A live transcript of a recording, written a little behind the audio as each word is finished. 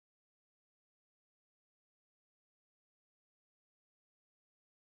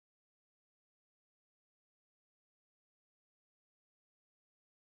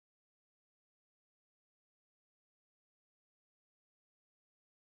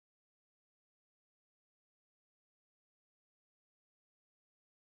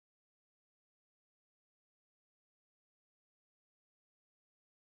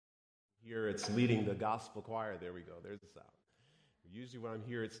Here it's leading the gospel choir. There we go. There's the sound. Usually when I'm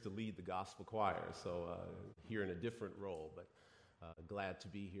here, it's to lead the gospel choir. So here in a different role, but glad to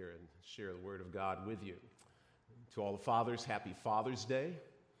be here and share the word of God with you. To all the fathers, happy Father's Day.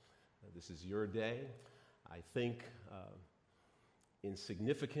 This is your day. I think in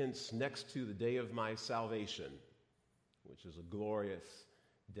significance next to the day of my salvation, which is a glorious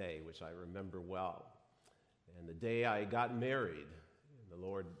day, which I remember well. And the day I got married, the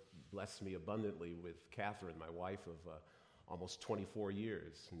Lord blessed me abundantly with Catherine, my wife of almost 24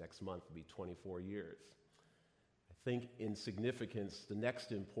 years. Next month will be 24 years. I think in significance, the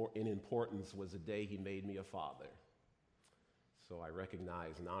next in importance was the day he made me a father. So I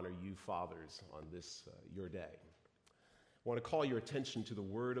recognize and honor you fathers on this, your day. I want to call your attention to the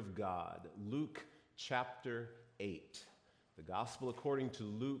Word of God, Luke chapter 8. The Gospel according to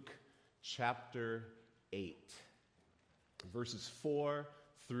Luke chapter 8, verses 4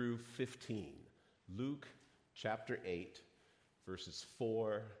 through 15. Luke chapter 8, verses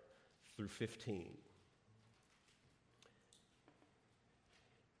 4 through 15.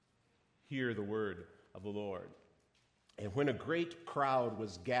 Hear the word of the Lord. And when a great crowd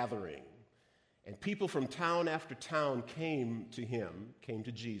was gathering, and people from town after town came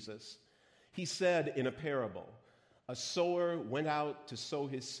to Jesus, he said in a parable, a sower went out to sow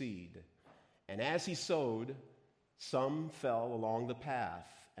his seed, and as he sowed, some fell along the path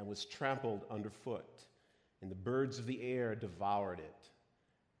and was trampled underfoot, and the birds of the air devoured it.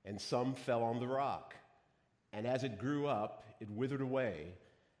 And some fell on the rock, and as it grew up, it withered away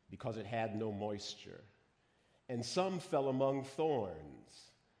because it had no moisture. And some fell among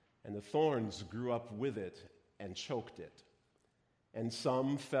thorns, and the thorns grew up with it and choked it. And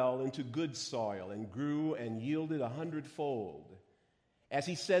some fell into good soil and grew and yielded 100-fold. As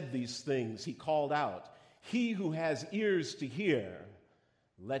he said these things, he called out, "He who has ears to hear,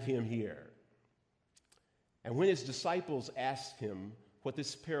 let him hear." And when his disciples asked him what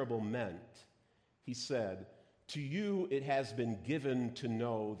this parable meant, he said, "To you it has been given to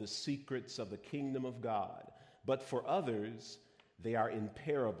know the secrets of the kingdom of God, but for others they are in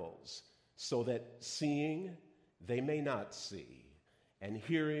parables, so that seeing they may not see, and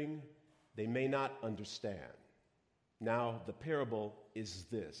hearing they may not understand." Now the parable is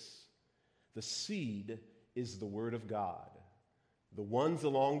this: the seed is the word of God. The ones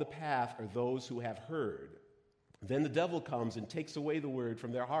along the path are those who have heard. Then the devil comes and takes away the word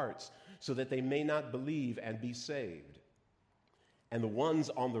from their hearts, so that they may not believe and be saved. And the ones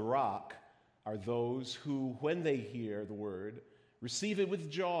on the rock are those who, when they hear the word, receive it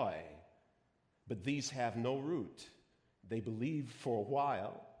with joy. But these have no root. They believe for a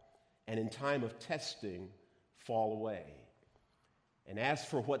while, and in time of testing fall away. And as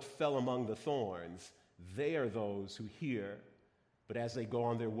for what fell among the thorns, they are those who hear, but as they go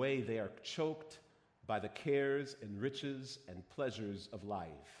on their way, they are choked by the cares and riches and pleasures of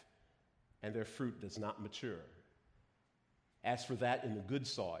life, and their fruit does not mature. As for that in the good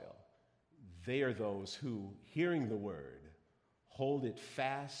soil, they are those who, hearing the word, hold it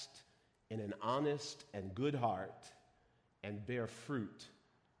fast in an honest and good heart and bear fruit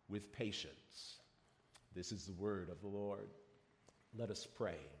with patience. This is the word of the Lord. Let us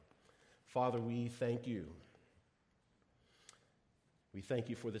pray. Father, we thank you. We thank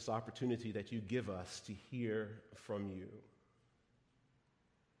you for this opportunity that you give us to hear from you.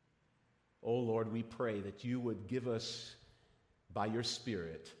 Oh Lord, we pray that you would give us, by your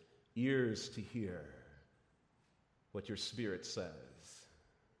Spirit, ears to hear what your Spirit says.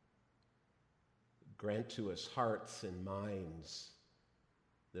 Grant to us hearts and minds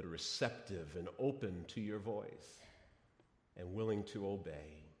that are receptive and open to your voice and willing to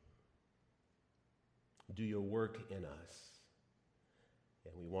obey. Do your work in us.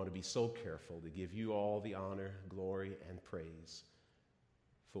 And we want to be so careful to give you all the honor, glory, and praise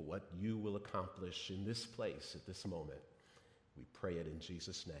for what you will accomplish in this place at this moment. We pray it in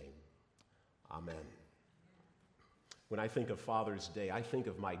Jesus' name. Amen. When I think of Father's Day, I think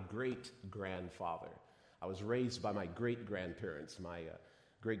of my great-grandfather. I was raised by my great-grandparents. My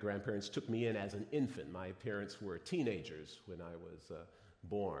great-grandparents took me in as an infant. My parents were teenagers when I was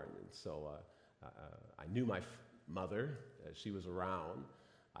born. And so I knew my mother. She was around.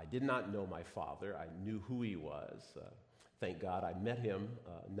 I did not know my father. I knew who he was. Thank God I met him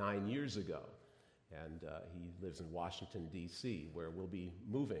 9 years ago. And he lives in Washington, D.C., where we'll be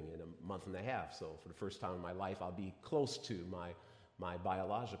moving in a month and a half. So for the first time in my life, I'll be close to my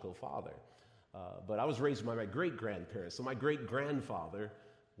biological father. But I was raised by my great-grandparents. So my great-grandfather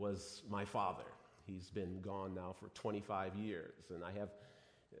was my father. He's been gone now for 25 years. And I have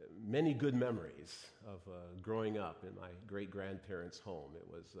many good memories of growing up in my great-grandparents' home. It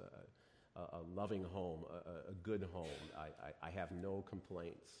was a loving home, a good home. I have no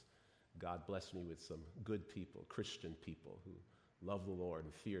complaints. God blessed me with some good people, Christian people who love the Lord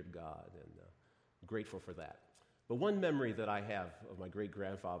and feared God, and grateful for that. But one memory that I have of my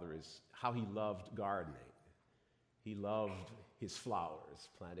great-grandfather is how he loved gardening. He loved his flowers,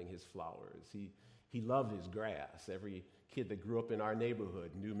 planting his flowers. He loved his grass. Every kid that grew up in our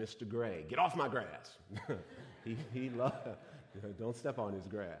neighborhood knew Mr. Gray. Get off my grass. he loved, don't step on his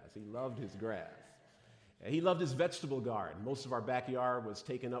grass. He loved his grass. And he loved his vegetable garden. Most of our backyard was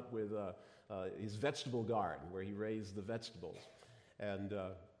taken up with his vegetable garden where he raised the vegetables. And,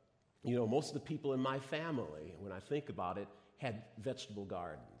 most of the people in my family, when I think about it, had vegetable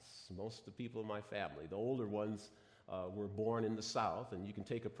gardens. Most of the people in my family, the older ones, were born in the South, and you can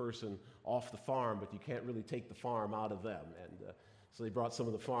take a person off the farm, but you can't really take the farm out of them. And so they brought some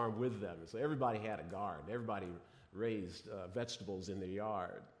of the farm with them. So everybody had a garden. Everybody raised vegetables in their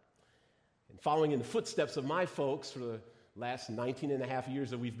yard. And following in the footsteps of my folks for the last 19 and a half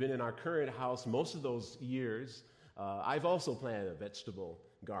years that we've been in our current house, most of those years, I've also planted a vegetable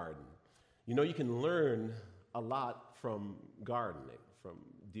garden. You can learn a lot from gardening, from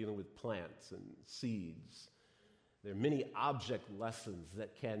dealing with plants and seeds. There are many object lessons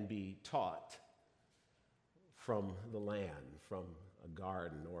that can be taught from the land, from a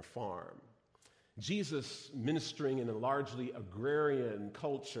garden or a farm. Jesus, ministering in a largely agrarian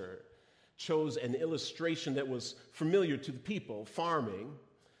culture, chose an illustration that was familiar to the people, farming,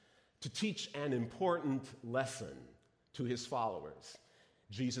 to teach an important lesson to his followers.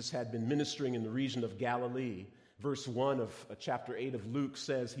 Jesus had been ministering in the region of Galilee. Verse 1 of chapter 8 of Luke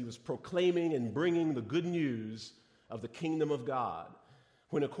says he was proclaiming and bringing the good news of the kingdom of God.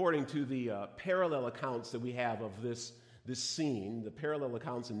 When according to the parallel accounts that we have of this scene, the parallel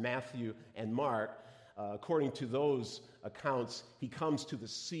accounts in Matthew and Mark, according to those accounts, he comes to the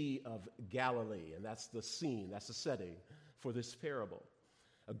Sea of Galilee, and that's the scene, that's the setting for this parable.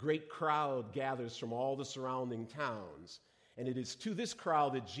 A great crowd gathers from all the surrounding towns, and it is to this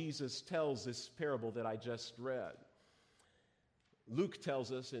crowd that Jesus tells this parable that I just read. Luke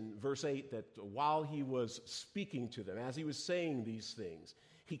tells us in verse 8 that while he was speaking to them, as he was saying these things,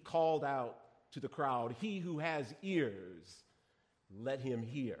 he called out to the crowd, "He who has ears, let him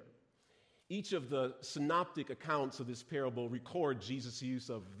hear." Each of the synoptic accounts of this parable record Jesus' use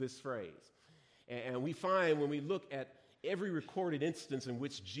of this phrase. And we find when we look at every recorded instance in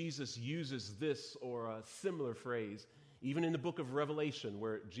which Jesus uses this or a similar phrase, even in the book of Revelation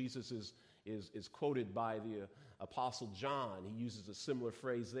where Jesus is quoted by the Apostle John, he uses a similar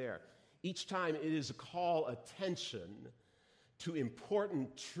phrase there. Each time it is a call attention to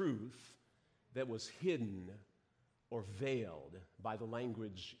important truth that was hidden or veiled by the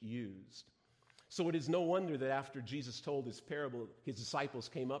language used. So it is no wonder that after Jesus told this parable, his disciples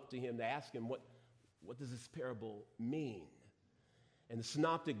came up to him to ask him, what does this parable mean? And the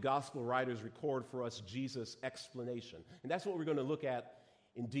synoptic gospel writers record for us Jesus' explanation. And that's what we're going to look at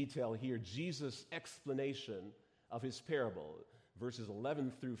in detail here, Jesus' explanation of his parable. Verses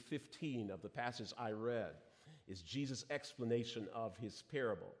 11 through 15 of the passage I read is Jesus' explanation of his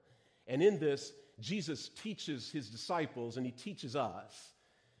parable. And in this, Jesus teaches his disciples and he teaches us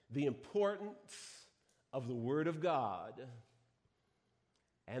the importance of the Word of God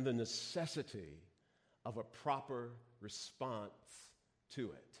and the necessity of a proper response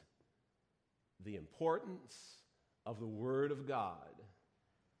to it. The importance of the Word of God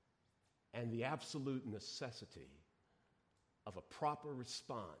and the absolute necessity of a proper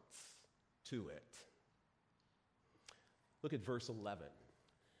response to it. Look at verse 11.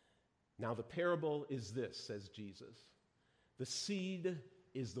 Now the parable is this, says Jesus. The seed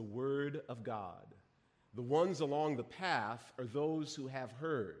is the word of God. The ones along the path are those who have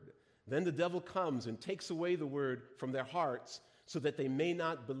heard. Then the devil comes and takes away the word from their hearts so that they may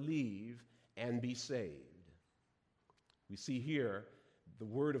not believe and be saved. We see here the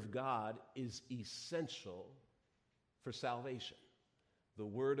word of God is essential for salvation. The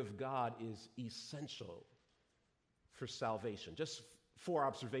word of God is essential for salvation. Just 4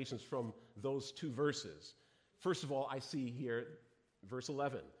 observations from those 2 verses. First of all, I see here, verse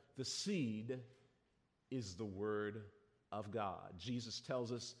 11, the seed is the word of God. Jesus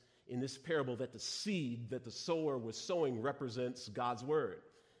tells us in this parable that the seed that the sower was sowing represents God's word.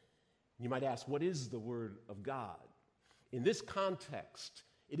 You might ask, what is the word of God? In this context,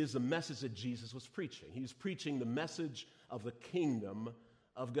 it is the message that Jesus was preaching. He was preaching the message of the kingdom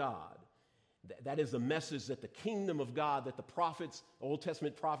of God. That is the message that the kingdom of God that the prophets, Old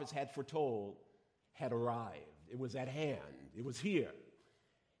Testament prophets had foretold had arrived. It was at hand. It was here.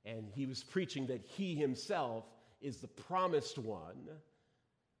 And he was preaching that he himself is the promised one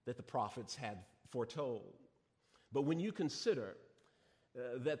that the prophets had foretold. But when you consider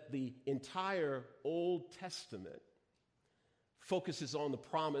that the entire Old Testament focuses on the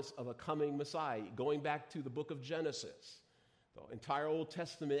promise of a coming Messiah, going back to the book of Genesis, the entire Old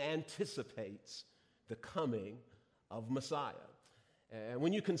Testament anticipates the coming of Messiah. And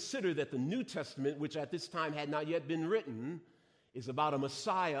when you consider that the New Testament, which at this time had not yet been written, is about a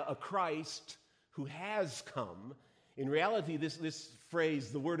Messiah, a Christ who has come, in reality, this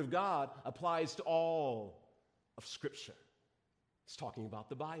phrase, the Word of God, applies to all of Scripture. It's talking about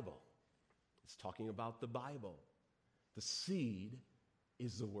the Bible. It's talking about the Bible. The seed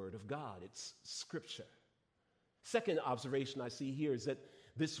is the Word of God. It's Scripture. Second observation I see here is that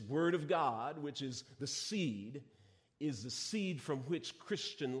this Word of God, which is the seed from which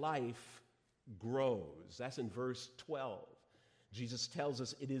Christian life grows. That's in verse 12. Jesus tells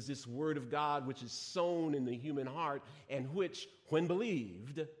us it is this Word of God which is sown in the human heart and which, when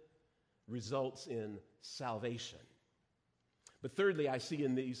believed, results in salvation. But thirdly, I see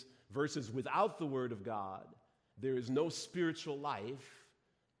in these verses, without the Word of God, there is no spiritual life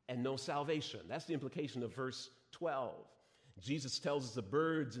and no salvation. That's the implication of verse 12. Jesus tells us the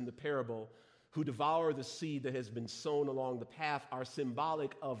birds in the parable who devour the seed that has been sown along the path are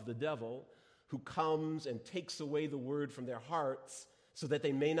symbolic of the devil, who comes and takes away the word from their hearts so that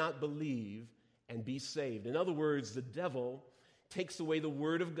they may not believe and be saved. In other words, the devil takes away the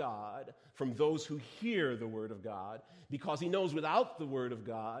word of God from those who hear the word of God because he knows without the word of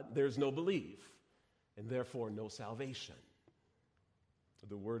God, there's no belief and therefore no salvation.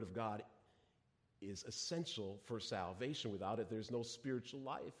 The word of God is essential for salvation. Without it, there's no spiritual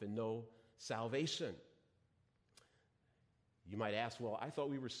life and no salvation. You might ask, well, I thought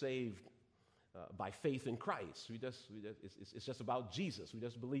we were saved by faith in Christ. It's just about Jesus. We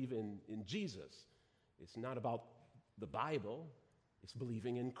just believe in Jesus. It's not about the Bible. It's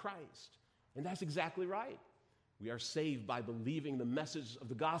believing in Christ. And that's exactly right. We are saved by believing the message of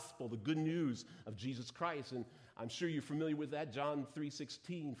the gospel, the good news of Jesus Christ. And I'm sure you're familiar with that. John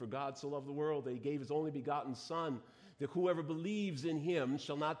 3:16, for God so loved the world that he gave his only begotten Son, that whoever believes in him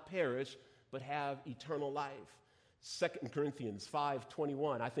shall not perish, but have eternal life. 2 Corinthians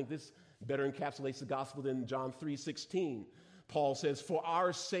 5:21, I think this better encapsulates the gospel than John 3:16. Paul says, for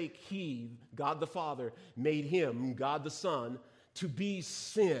our sake he, God the Father, made him, God the Son, to be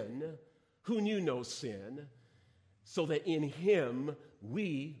sin, who knew no sin, so that in him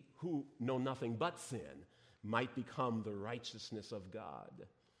we, who know nothing but sin, might become the righteousness of God.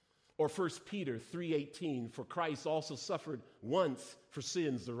 Or 1 Peter 3:18, for Christ also suffered once for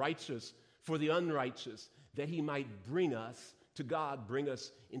sins, the righteous for the unrighteous, that he might bring us to God, bring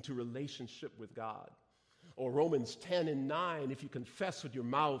us into relationship with God. Or Romans 10:9, if you confess with your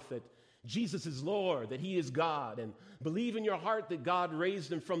mouth that Jesus is Lord, that he is God, and believe in your heart that God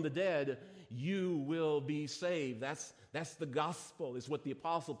raised him from the dead, you will be saved. That's the gospel, is what the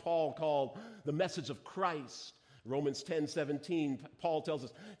Apostle Paul called the message of Christ. Romans 10:17, Paul tells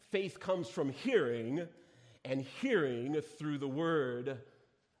us, faith comes from hearing, and hearing through the word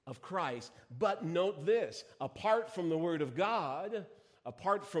of Christ. But note this, apart from the word of God,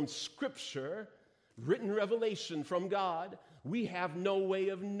 apart from Scripture, written revelation from God, we have no way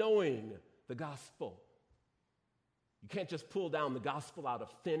of knowing the gospel. You can't just pull down the gospel out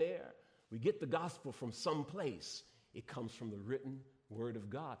of thin air. We get the gospel from someplace. It comes from the written word of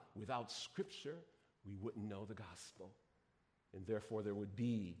God. Without Scripture, we wouldn't know the gospel. And therefore, there would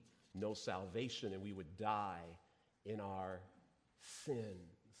be no salvation, and we would die in our sins.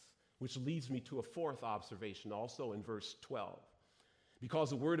 Which leads me to a fourth observation, also in verse 12.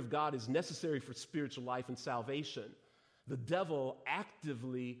 Because the word of God is necessary for spiritual life and salvation, the devil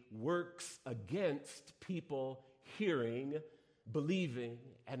actively works against people hearing, believing,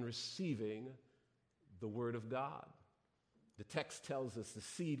 and receiving the word of God. The text tells us the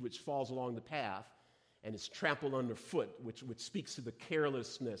seed which falls along the path and is trampled underfoot, which speaks to the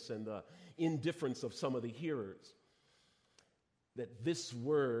carelessness and the indifference of some of the hearers. That this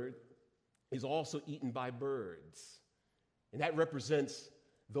word is also eaten by birds. And that represents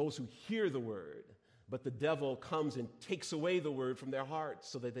those who hear the word, but the devil comes and takes away the word from their hearts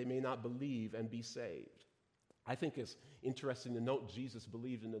so that they may not believe and be saved. I think it's interesting to note Jesus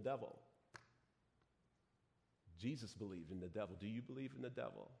believed in the devil. Jesus believed in the devil. Do you believe in the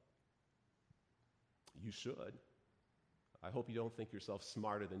devil? You should. I hope you don't think yourself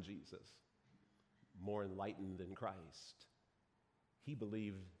smarter than Jesus, more enlightened than Christ. He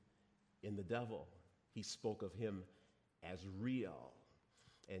believed in the devil. He spoke of him as real.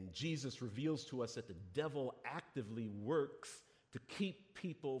 And Jesus reveals to us that the devil actively works to keep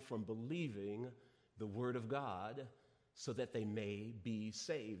people from believing the word of God so that they may be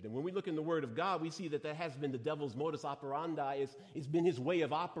saved. And when we look in the Word of God, we see that has been the devil's modus operandi. It's been his way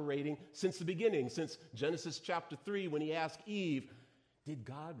of operating since the beginning, since Genesis chapter 3, when he asked Eve, did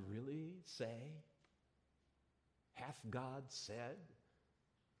God really say? Hath God said?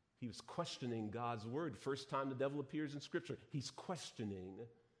 He was questioning God's word. First time the devil appears in Scripture, he's questioning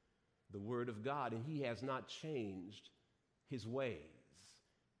the Word of God, and he has not changed his ways.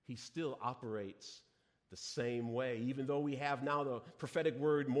 He still operates the same way, even though we have now the prophetic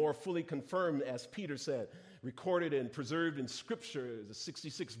word more fully confirmed, as Peter said, recorded and preserved in Scripture, the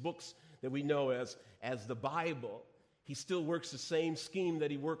 66 books that we know as the Bible. He still works the same scheme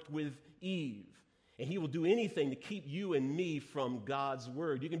that he worked with Eve. And he will do anything to keep you and me from God's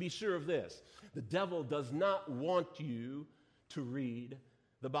word. You can be sure of this. The devil does not want you to read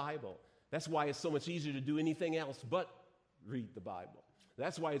the Bible. That's why it's so much easier to do anything else but read the Bible.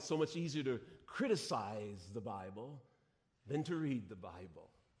 That's why it's so much easier to criticize the Bible than to read the Bible.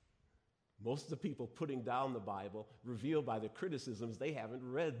 Most of the people putting down the Bible reveal by their criticisms they haven't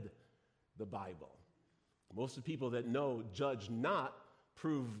read the Bible. Most of the people that know judge not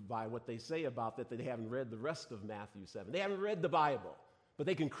prove by what they say about that they haven't read the rest of Matthew 7. They haven't read the Bible, but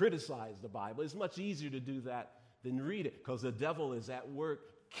they can criticize the Bible. It's much easier to do that than read it, because the devil is at work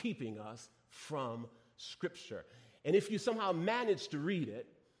keeping us from Scripture. And if you somehow manage to read it,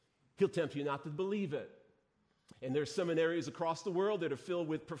 he'll tempt you not to believe it. And there are seminaries across the world that are filled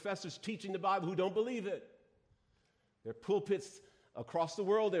with professors teaching the Bible who don't believe it. There are pulpits across the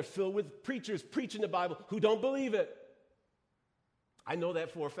world that are filled with preachers preaching the Bible who don't believe it. I know that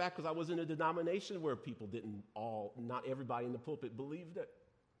for a fact because I was in a denomination where not everybody in the pulpit believed it.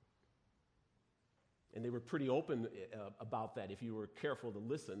 And they were pretty open about that. If you were careful to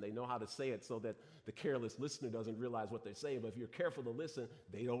listen, they know how to say it so that the careless listener doesn't realize what they're saying. But if you're careful to listen,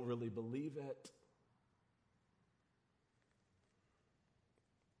 they don't really believe it.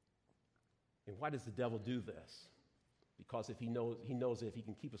 And why does the devil do this? Because if he knows that if he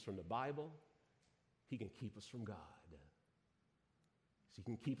can keep us from the Bible, he can keep us from God. So he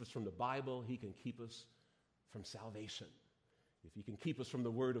can keep us from the Bible, he can keep us from salvation. If he can keep us from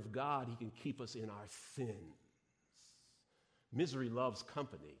the Word of God, he can keep us in our sins. Misery loves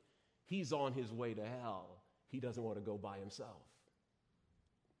company. He's on his way to hell. He doesn't want to go by himself.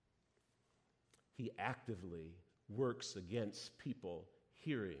 He actively works against people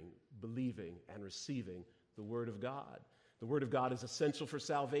hearing, believing, and receiving the Word of God. The Word of God is essential for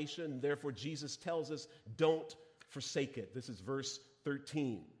salvation. Therefore, Jesus tells us, don't forsake it. This is verse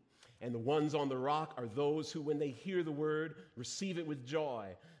 13. And the ones on the rock are those who, when they hear the word, receive it with joy.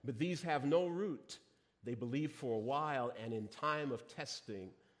 But these have no root. They believe for a while, and in time of testing,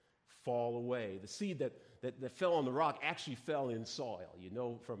 fall away. The seed that fell on the rock actually fell in soil. You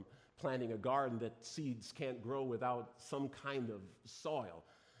know from planting a garden that seeds can't grow without some kind of soil.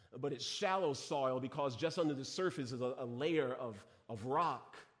 But it's shallow soil because just under the surface is a layer of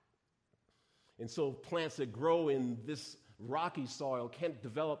rock. And so plants that grow in this rocky soil can't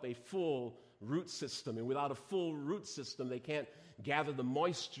develop a full root system. And without a full root system, they can't gather the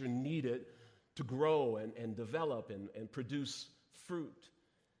moisture needed to grow and develop and produce fruit.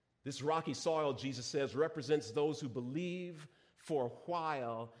 This rocky soil, Jesus says, represents those who believe for a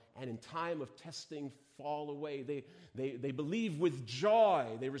while and in time of testing fall away. They believe with joy.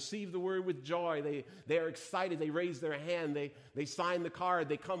 They receive the word with joy. They are excited. They raise their hand. They sign the card.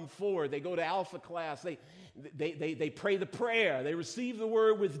 They come forward. They go to Alpha class. They pray the prayer. They receive the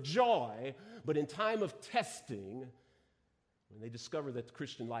word with joy. But in time of testing, when they discover that the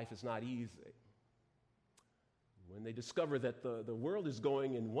Christian life is not easy, when they discover that the world is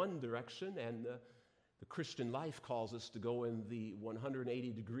going in one direction and the Christian life calls us to go in the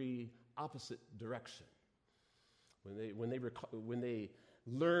 180-degree opposite direction, when they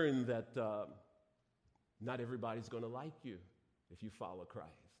learn that not everybody's going to like you if you follow Christ,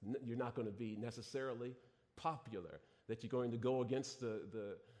 you're not going to be necessarily popular, that you're going to go against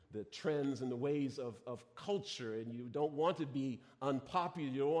the trends and the ways of culture, and you don't want to be unpopular,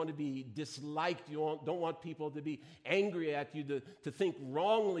 you don't want to be disliked, you don't want people to be angry at you, to think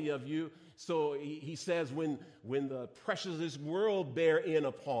wrongly of you. So he says when the pressures of this world bear in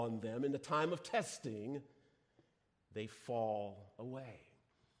upon them in the time of testing, they fall away.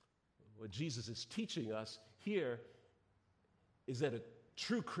 What Jesus is teaching us here is that a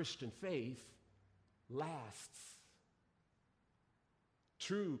true Christian faith lasts.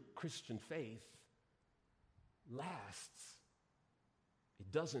 True Christian faith lasts.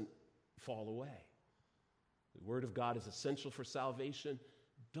 It doesn't fall away. The Word of God is essential for salvation.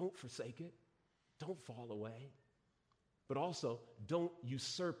 Don't forsake it. Don't fall away. But also, don't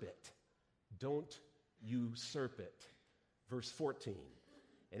usurp it. Don't usurp it. Verse 14.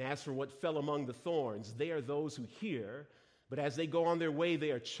 And as for what fell among the thorns, they are those who hear, but as they go on their way,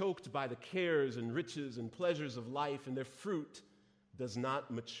 they are choked by the cares and riches and pleasures of life, and their fruit does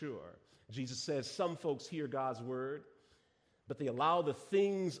not mature. Jesus says some folks hear God's word, but they allow the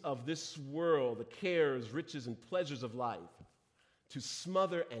things of this world, the cares, riches, and pleasures of life, to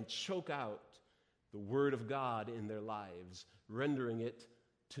smother and choke out the word of God in their lives, rendering it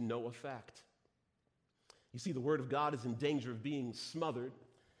to no effect. You see, the word of God is in danger of being smothered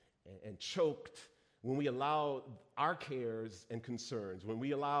and choked when we allow our cares and concerns, when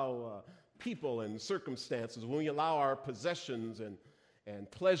we allow people and circumstances, when we allow our possessions and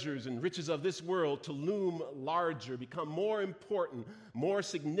pleasures and riches of this world to loom larger, become more important, more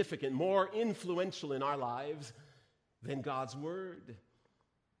significant, more influential in our lives than God's word.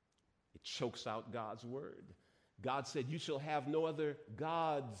 It chokes out God's word. God said, "You shall have no other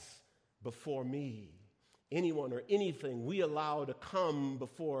gods before me." Anyone or anything we allow to come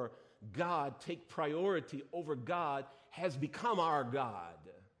before God, take priority over God, has become our God.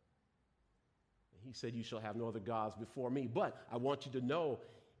 He said, "You shall have no other gods before me." But I want you to know,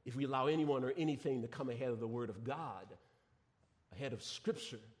 if we allow anyone or anything to come ahead of the word of God, ahead of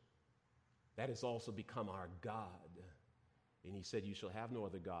Scripture, that has also become our God. And he said, "You shall have no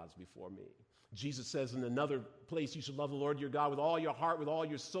other gods before me." Jesus says in another place, "You shall love the Lord your God with all your heart, with all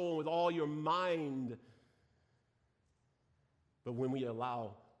your soul, and with all your mind." But when we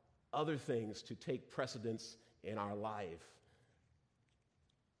allow other things to take precedence in our life,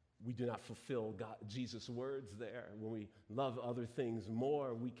 we do not fulfill Jesus' words there. When we love other things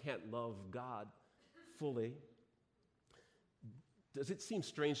more, we can't love God fully. Does it seem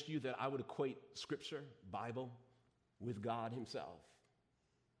strange to you that I would equate Scripture, Bible, with God himself?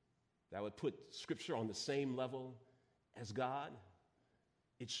 That I would put Scripture on the same level as God?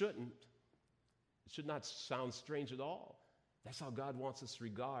 It shouldn't. It should not sound strange at all. That's how God wants us to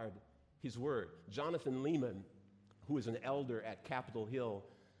regard his word. Jonathan Lehman, who is an elder at Capitol Hill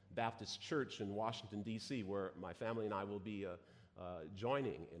Baptist Church in Washington, D.C., where my family and I will be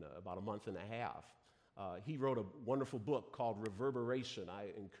joining in about a month and a half, he wrote a wonderful book called Reverberation. I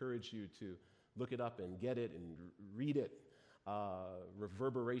encourage you to look it up and get it and read it.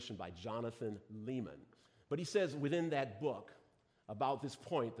 Reverberation by Jonathan Lehman. But he says within that book about this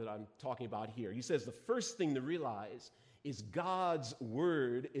point that I'm talking about here, he says the first thing to realize is God's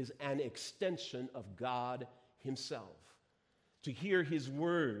word is an extension of God himself. To hear his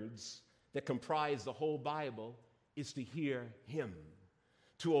words that comprise the whole Bible is to hear him.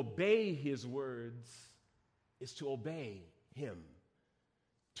 To obey his words is to obey him.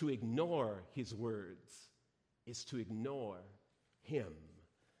 To ignore his words is to ignore him.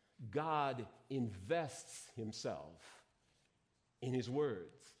 God invests himself in his words.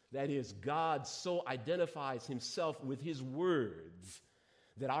 That is, God so identifies himself with his words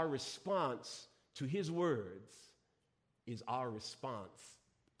that our response to his words is our response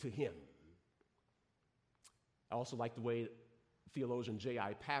to him. I also like the way theologian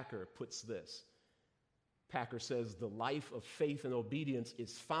J.I. Packer puts this. Packer says, "The life of faith and obedience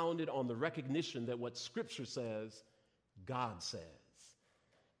is founded on the recognition that what Scripture says, God says.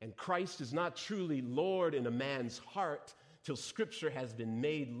 And Christ is not truly Lord in a man's heart till Scripture has been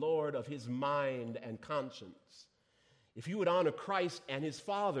made Lord of his mind and conscience. If you would honor Christ and his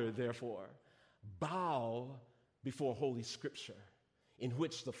Father, therefore, bow before Holy Scripture, in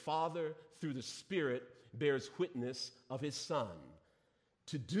which the Father, through the Spirit, bears witness of his Son.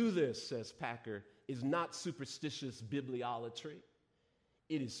 To do this," says Packer, "is not superstitious bibliolatry.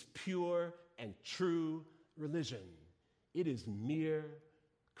 It is pure and true religion. It is mere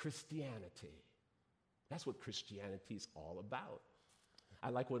Christianity." That's what Christianity is all about. I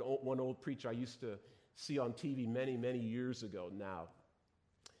like what one old preacher I used to see on TV many, many years ago now.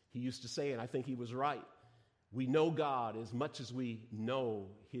 He used to say, and I think he was right, we know God as much as we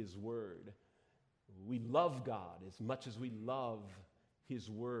know his word. We love God as much as we love his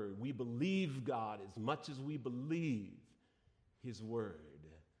word. We believe God as much as we believe his word.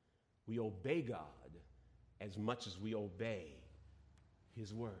 We obey God as much as we obey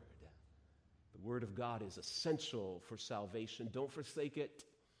his word. The word of God is essential for salvation. Don't forsake it.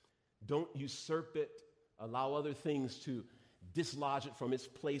 Don't usurp it. Allow other things to dislodge it from its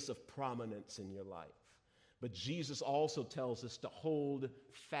place of prominence in your life. But Jesus also tells us to hold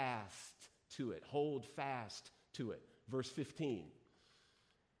fast to it. Hold fast to it. Verse 15.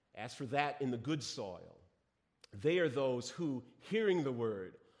 "As for that in the good soil, they are those who, hearing the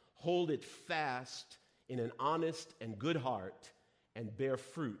word, hold it fast in an honest and good heart and bear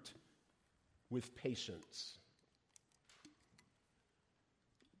fruit with patience."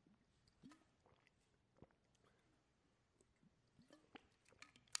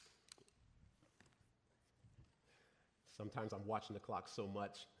 Sometimes I'm watching the clock so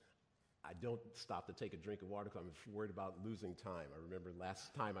much, I don't stop to take a drink of water because I'm worried about losing time. I remember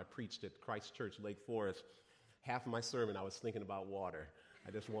last time I preached at Christ Church, Lake Forest, half of my sermon I was thinking about water.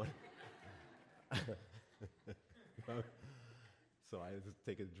 I just want... So I just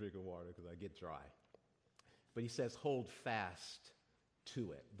take a drink of water because I get dry. But he says, hold fast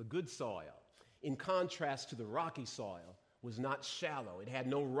to it. The good soil, in contrast to the rocky soil, was not shallow. It had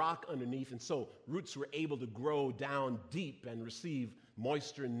no rock underneath, and so roots were able to grow down deep and receive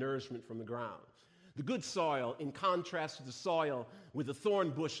moisture and nourishment from the ground. The good soil, in contrast to the soil with the thorn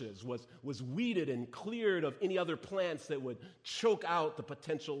bushes, was weeded and cleared of any other plants that would choke out the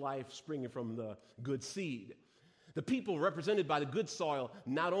potential life springing from the good seed. The people represented by the good soil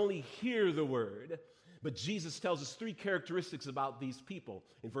not only hear the word, but Jesus tells us three characteristics about these people.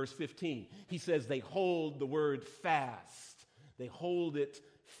 In verse 15, he says they hold the word fast. They hold it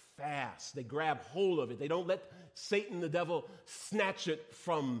fast. They grab hold of it. They don't let Satan, the devil, snatch it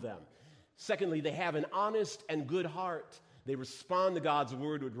from them. Secondly, they have an honest and good heart. They respond to God's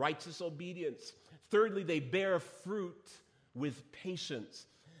word with righteous obedience. Thirdly, they bear fruit with patience.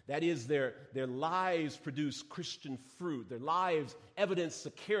 That is, their lives produce Christian fruit. Their lives evidence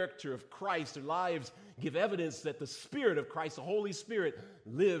the character of Christ. Their lives give evidence that the Spirit of Christ, the Holy Spirit,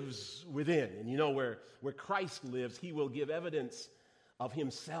 lives within. And you know, where Christ lives, he will give evidence of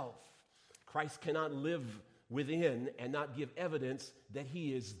himself. Christ cannot live within and not give evidence that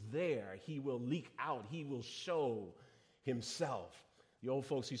he is there. He will leak out. He will show himself. The old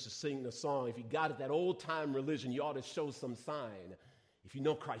folks used to sing the song, if you got it, that old-time religion, you ought to show some sign. If you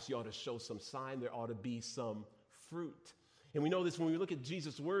know Christ, you ought to show some sign. There ought to be some fruit. And we know this when we look at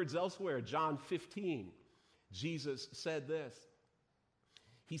Jesus' words elsewhere. John 15, Jesus said this.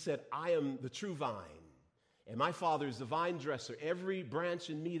 He said, I am the true vine, and my Father is the vine dresser. Every branch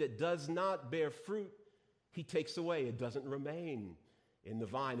in me that does not bear fruit, he takes away. It doesn't remain in the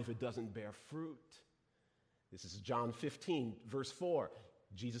vine if it doesn't bear fruit. This is John 15, verse 4.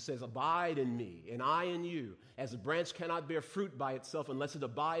 Jesus says, abide in me, and I in you. As a branch cannot bear fruit by itself unless it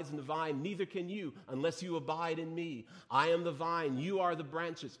abides in the vine, neither can you unless you abide in me. I am the vine, you are the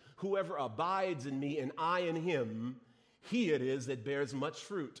branches. Whoever abides in me and I in him, he it is that bears much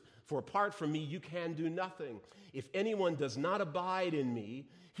fruit. For apart from me, you can do nothing. If anyone does not abide in me,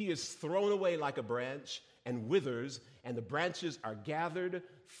 he is thrown away like a branch and withers, and the branches are gathered,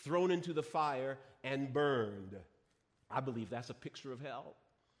 thrown into the fire, and burned. I believe that's a picture of hell.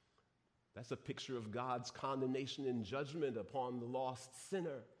 That's a picture of God's condemnation and judgment upon the lost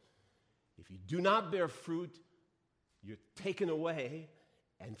sinner. If you do not bear fruit, you're taken away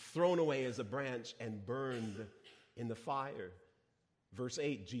and thrown away as a branch and burned in the fire. Verse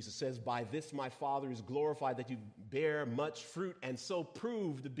 8, Jesus says, by this my Father is glorified, that you bear much fruit and so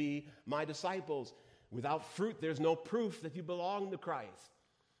prove to be my disciples. Without fruit, there's no proof that you belong to Christ.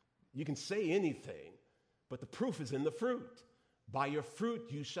 You can say anything, but the proof is in the fruit. By your fruit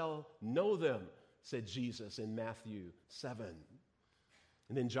you shall know them, said Jesus in Matthew 7.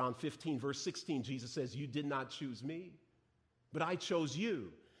 And then John 15, verse 16, Jesus says, you did not choose me, but I chose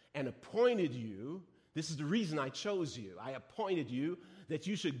you and appointed you. This is the reason I chose you. I appointed you that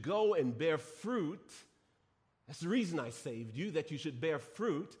you should go and bear fruit. That's the reason I saved you, that you should bear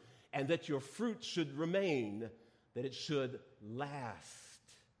fruit and that your fruit should remain, that it should last.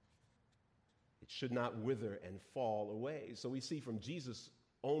 It should not wither and fall away. So we see from Jesus'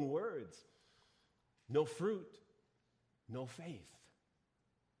 own words, no fruit, no faith.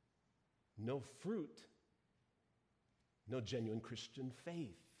 No fruit, no genuine Christian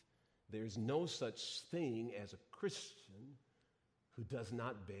faith. There's no such thing as a Christian who does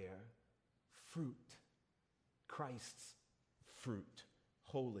not bear fruit. Christ's fruit,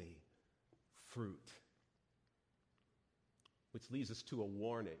 holy fruit. Which leads us to a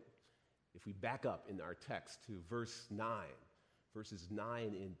warning. If we back up in our text to verses 9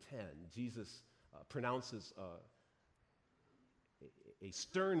 and 10, Jesus pronounces a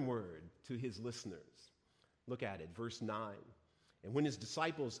stern word to his listeners. Look at it, verse 9. And when his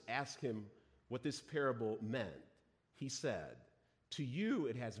disciples asked him what this parable meant, he said, to you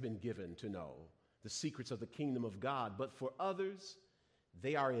it has been given to know the secrets of the kingdom of God, but for others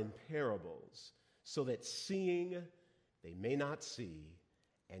they are in parables, so that seeing they may not see,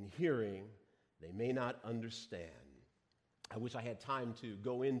 and hearing they may not understand. I wish I had time to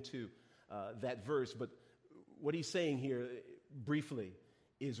go into that verse, but what he's saying here briefly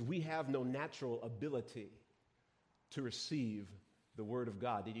is we have no natural ability to receive the word of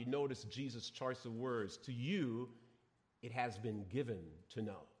God. Did you notice Jesus' choice of words? To you, it has been given to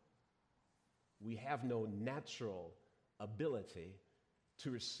know. We have no natural ability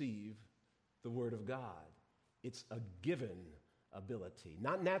to receive the word of God. It's a given ability,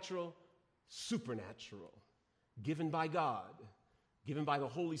 not natural, supernatural, given by God, given by the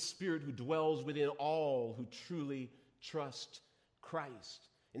Holy Spirit who dwells within all who truly trust Christ.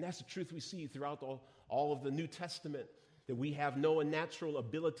 And that's the truth we see throughout all of the New Testament, that we have no natural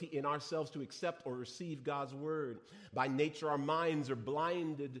ability in ourselves to accept or receive God's word. By nature, our minds are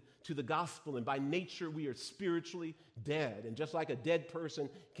blinded to the gospel, and by nature, we are spiritually dead. And just like a dead person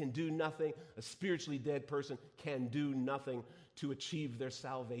can do nothing, a spiritually dead person can do nothing to achieve their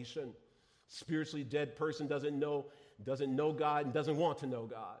salvation. Spiritually dead person doesn't know God and doesn't want to know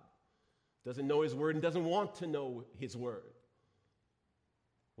God, doesn't know his word and doesn't want to know his word.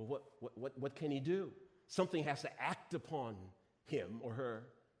 Well, what can he do? Something has to act upon him or her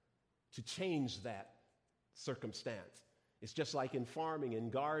to change that circumstance. It's just like in farming and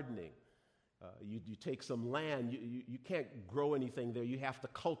gardening. You take some land, you can't grow anything there. You have to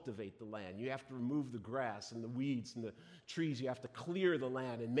cultivate the land. You have to remove the grass and the weeds and the trees. You have to clear the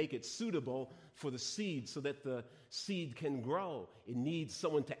land and make it suitable for the seed so that the seed can grow. It needs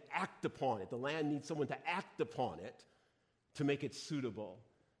someone to act upon it. The land needs someone to act upon it to make it suitable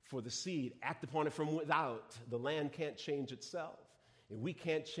for the seed. Act upon it from without. The land can't change itself. And we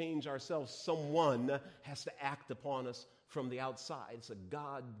can't change ourselves. Someone has to act upon us from the outside. It's a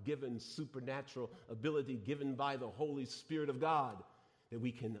God-given supernatural ability given by the Holy Spirit of God that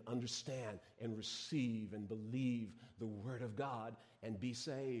we can understand and receive and believe the Word of God and be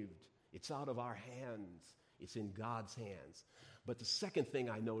saved. It's out of our hands. It's in God's hands. But the second thing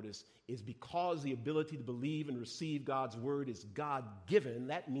I notice is because the ability to believe and receive God's Word is God-given,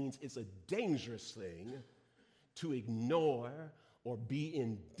 that means it's a dangerous thing to ignore or be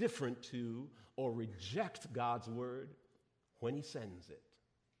indifferent to or reject God's Word when He sends it.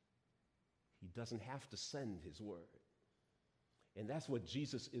 He doesn't have to send His Word. And that's what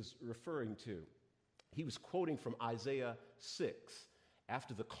Jesus is referring to. He was quoting from Isaiah 6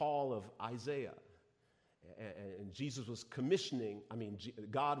 after the call of Isaiah. And Jesus was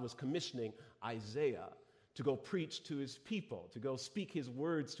God was commissioning Isaiah to go preach to his people, to go speak his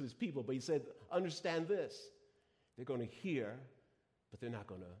words to his people. But he said, understand this. They're going to hear, but they're not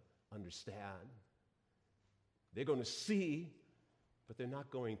going to understand. They're going to see, but they're not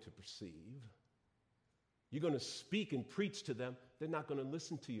going to perceive. You're going to speak and preach to them. They're not going to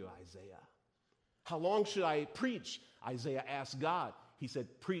listen to you, Isaiah. How long should I preach? Isaiah asked God. He said,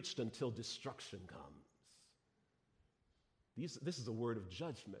 preached until destruction comes. This is a word of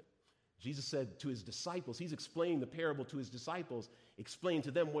judgment. Jesus said to his disciples, he's explaining the parable to his disciples, explain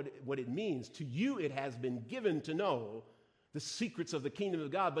to them what it means. To you it has been given to know the secrets of the kingdom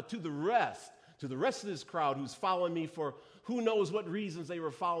of God, but to the rest of this crowd who's following me for who knows what reasons they were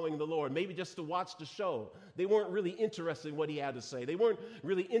following the Lord, maybe just to watch the show. They weren't really interested in what he had to say. They weren't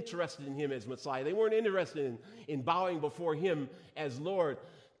really interested in him as Messiah. They weren't interested in bowing before him as Lord.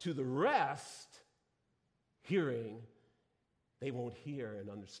 To the rest, hearing, they won't hear and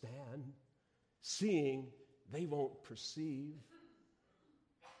understand. Seeing, they won't perceive.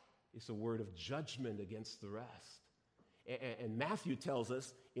 It's a word of judgment against the rest. And Matthew tells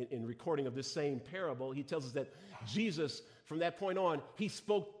us, in recording of this same parable, he tells us that Jesus, from that point on, he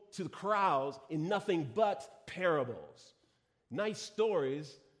spoke to the crowds in nothing but parables. Nice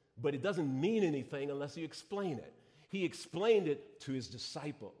stories, but it doesn't mean anything unless you explain it. He explained it to his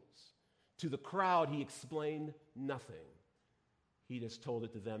disciples. To the crowd, he explained nothing. He just told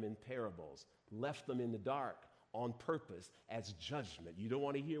it to them in parables, left them in the dark on purpose as judgment. You don't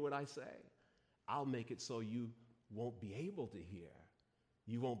want to hear what I say? I'll make it so you won't be able to hear.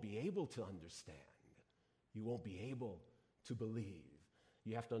 You won't be able to understand. You won't be able to believe.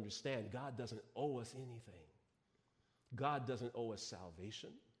 You have to understand, God doesn't owe us anything. God doesn't owe us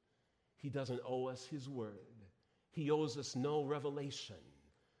salvation. He doesn't owe us His word. He owes us no revelation.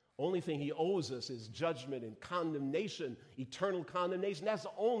 Only thing He owes us is judgment and condemnation, eternal condemnation. That's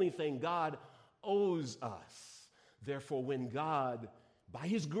the only thing God owes us. Therefore, when God, by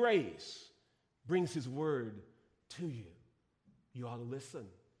His grace, brings His word to you, you ought to listen.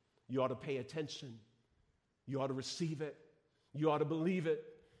 You ought to pay attention. You ought to receive it. You ought to believe it.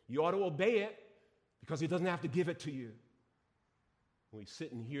 You ought to obey it because He doesn't have to give it to you. When we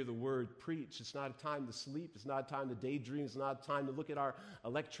sit and hear the word preached, it's not a time to sleep. It's not a time to daydream. It's not a time to look at our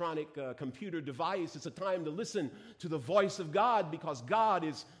electronic computer device. It's a time to listen to the voice of God because God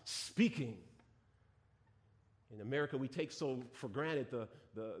is speaking. In America, we take so for granted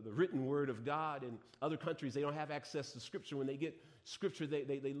the written word of God. In other countries, they don't have access to Scripture. When they get Scripture,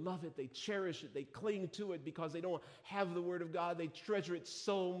 they love it, they cherish it, they cling to it because they don't have the Word of God. They treasure it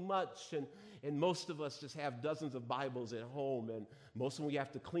so much. And most of us just have dozens of Bibles at home, and most of them we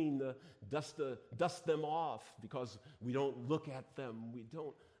have to dust them off because we don't look at them. We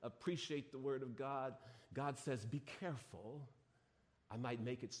don't appreciate the Word of God. God says, be careful. I might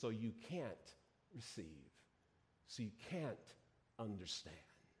make it so you can't receive, so you can't understand,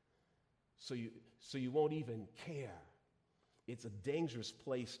 so you won't even care. It's a dangerous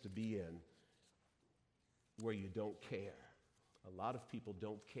place to be in where you don't care. A lot of people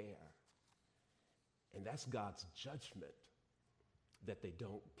don't care. And that's God's judgment, that they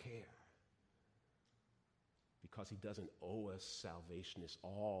don't care. Because he doesn't owe us salvation. It's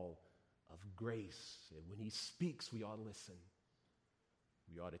all of grace. And when he speaks, we ought to listen.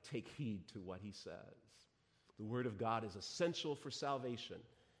 We ought to take heed to what he says. The Word of God is essential for salvation.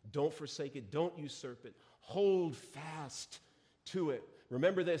 Don't forsake it. Don't usurp it. Hold fast to it.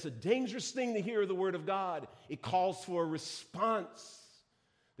 Remember, there's a dangerous thing to hear the Word of God. It calls for a response.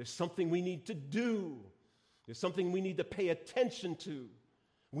 There's something we need to do. There's something we need to pay attention to.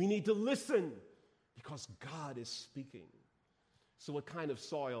 We need to listen because God is speaking. So what kind of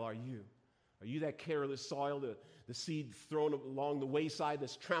soil are you? Are you that careless soil, the seed thrown along the wayside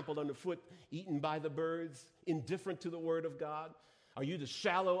that's trampled underfoot, eaten by the birds, indifferent to the Word of God? Are you the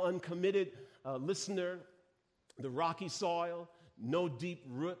shallow, uncommitted listener, the rocky soil, no deep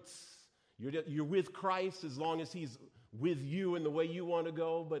roots? You're with Christ as long as he's with you in the way you want to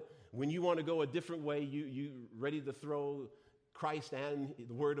go, but when you want to go a different way, you ready to throw Christ and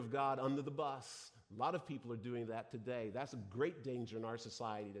the Word of God under the bus. A lot of people are doing that today. That's a great danger in our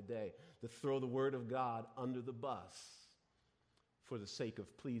society today, to throw the Word of God under the bus for the sake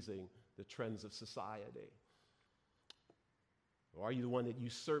of pleasing the trends of society. Or are you the one that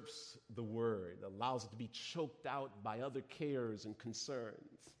usurps the Word, allows it to be choked out by other cares and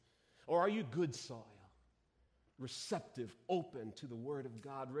concerns? Or are you good soil, receptive, open to the Word of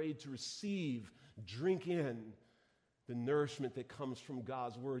God, ready to receive, drink in the nourishment that comes from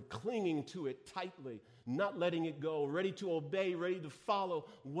God's Word, clinging to it tightly, not letting it go, ready to obey, ready to follow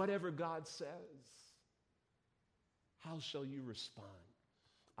whatever God says? How shall you respond?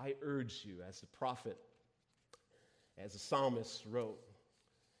 I urge you, as the prophet, as the psalmist wrote,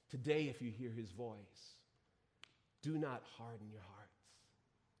 today if you hear his voice, do not harden your hearts.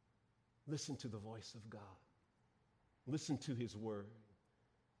 Listen to the voice of God. Listen to his word.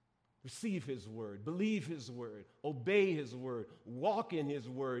 Receive his word. Believe his word. Obey his word. Walk in his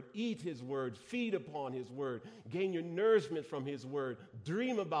word. Eat his word. Feed upon his word. Gain your nourishment from his word.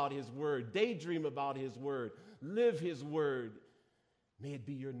 Dream about his word. Daydream about his word. Live his word. May it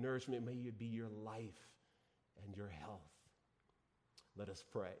be your nourishment. May it be your life and your health. Let us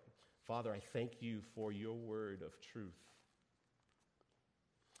pray. Father, I thank you for your word of truth.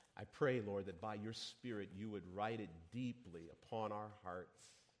 I pray, Lord, that by your Spirit you would write it deeply upon our hearts.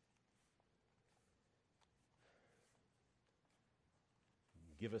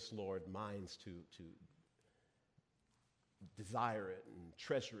 Give us, Lord, minds to desire it and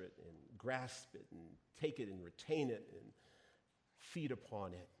treasure it and grasp it and take it and retain it and feed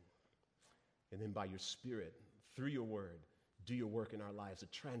upon it. And then by your Spirit, through your word, do your work in our lives to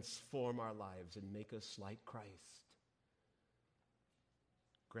transform our lives and make us like Christ.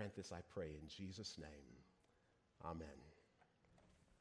 Grant this, I pray, in Jesus' name. Amen.